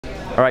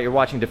All right, you're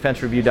watching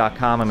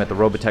DefenseReview.com. I'm at the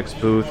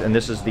Robotex booth, and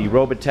this is the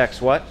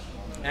Robotex what?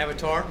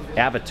 Avatar.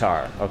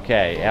 Avatar.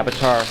 Okay,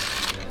 Avatar,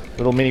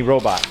 little mini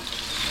robot.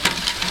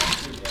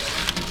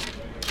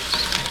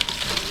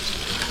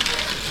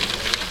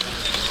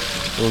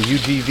 Little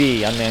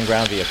UGV, unmanned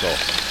ground vehicle.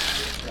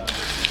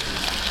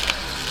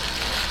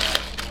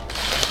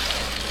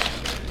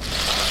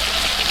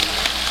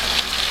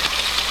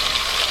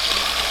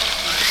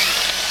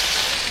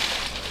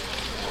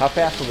 How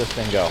fast will this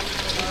thing go?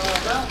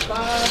 About 5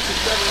 to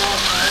 7 miles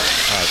per hour.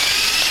 All right.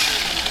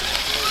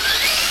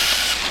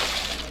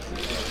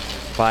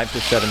 5 to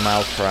 7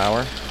 miles per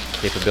hour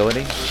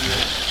capability.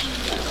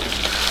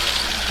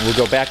 We'll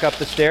go back up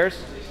the stairs?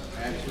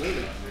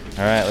 Absolutely.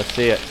 All right, let's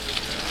see it.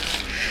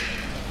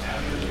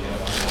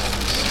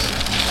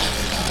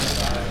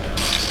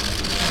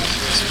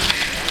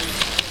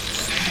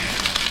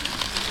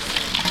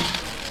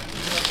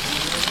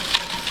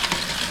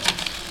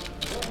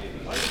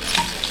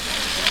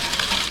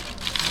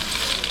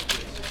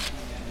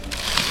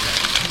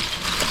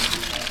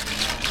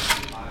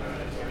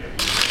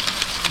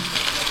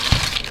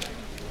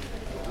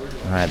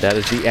 All right, that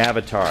is the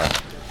Avatar.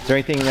 Is there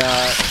anything,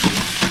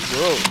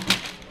 whoa.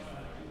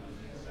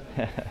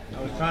 I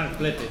was trying to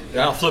flip it.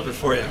 Yeah, I'll flip it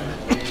for you.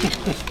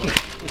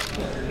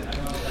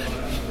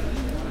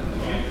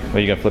 Are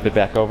you gonna flip it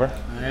back over?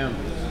 I am.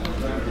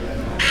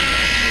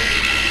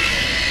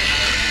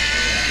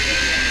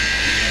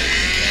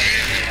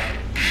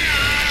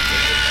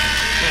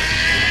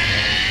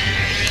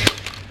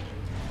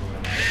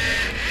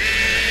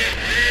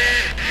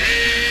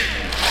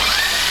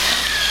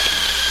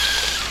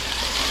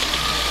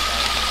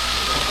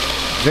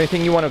 Is there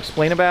anything you want to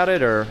explain about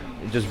it, or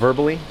just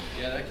verbally?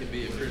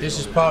 This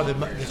is probably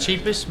the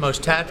cheapest,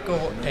 most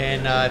tactical,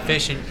 and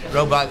efficient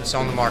robot that's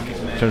on the market.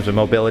 In terms of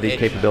mobility,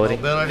 capability?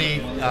 Mobility,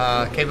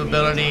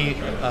 capability,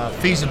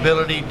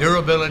 feasibility,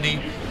 durability,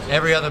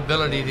 every other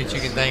ability that you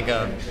can think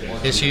of.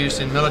 It's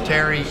used in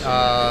military,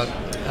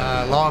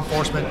 law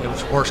enforcement.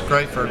 It works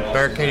great for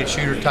barricaded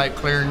shooter type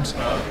clearance.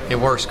 It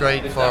works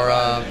great for,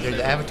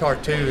 the Avatar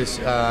 2 is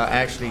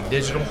actually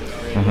digital.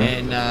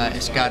 And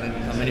it's got a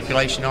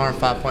manipulation arm,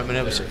 5-point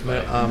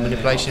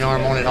manipulation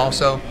arm on it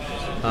also.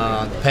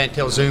 The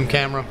pan-tilt zoom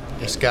camera.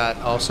 It's got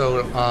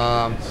also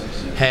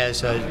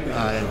has a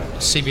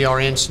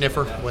CBRN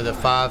sniffer with a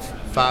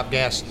five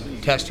gas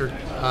tester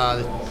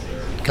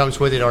that comes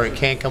with it, or it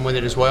can come with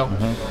it as well.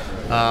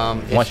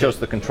 Want to show us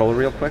the controller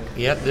real quick?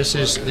 Yep, this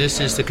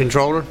is the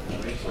controller,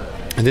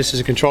 and this is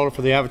a controller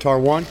for the Avatar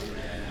 1.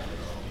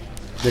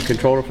 The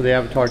controller for the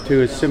Avatar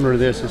 2 is similar to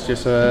this. It's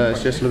just a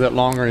little bit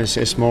longer.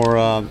 It's more.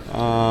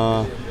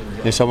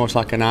 It's almost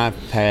like an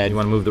iPad. You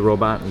want to move the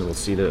robot, and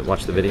we'll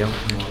watch the video.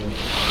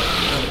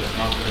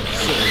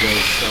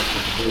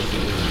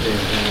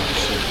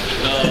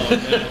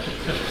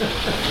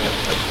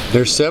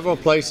 There's several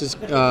places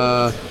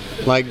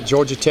like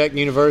Georgia Tech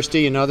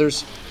University and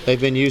others.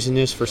 They've been using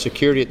this for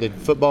security at the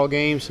football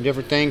games and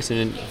different things, and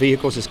then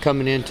vehicles is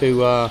coming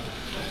into.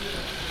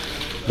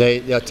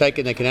 They'll take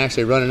it and they can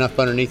actually run enough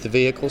underneath the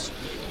vehicles,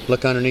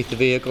 look underneath the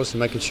vehicles and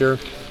making sure.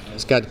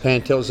 It's got the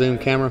pan-tilt zoom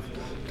camera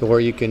to where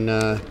you can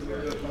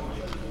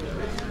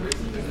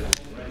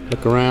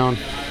look around.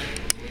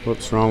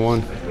 Whoops, wrong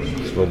one.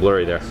 It's a little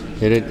blurry there.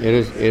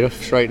 It'll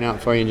straighten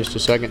out for you in just a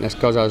second. That's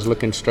because I was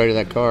looking straight at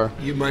that car.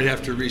 You might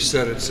have to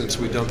reset it since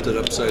we dumped it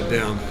upside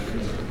down.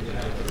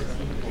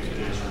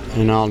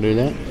 And I'll do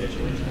that.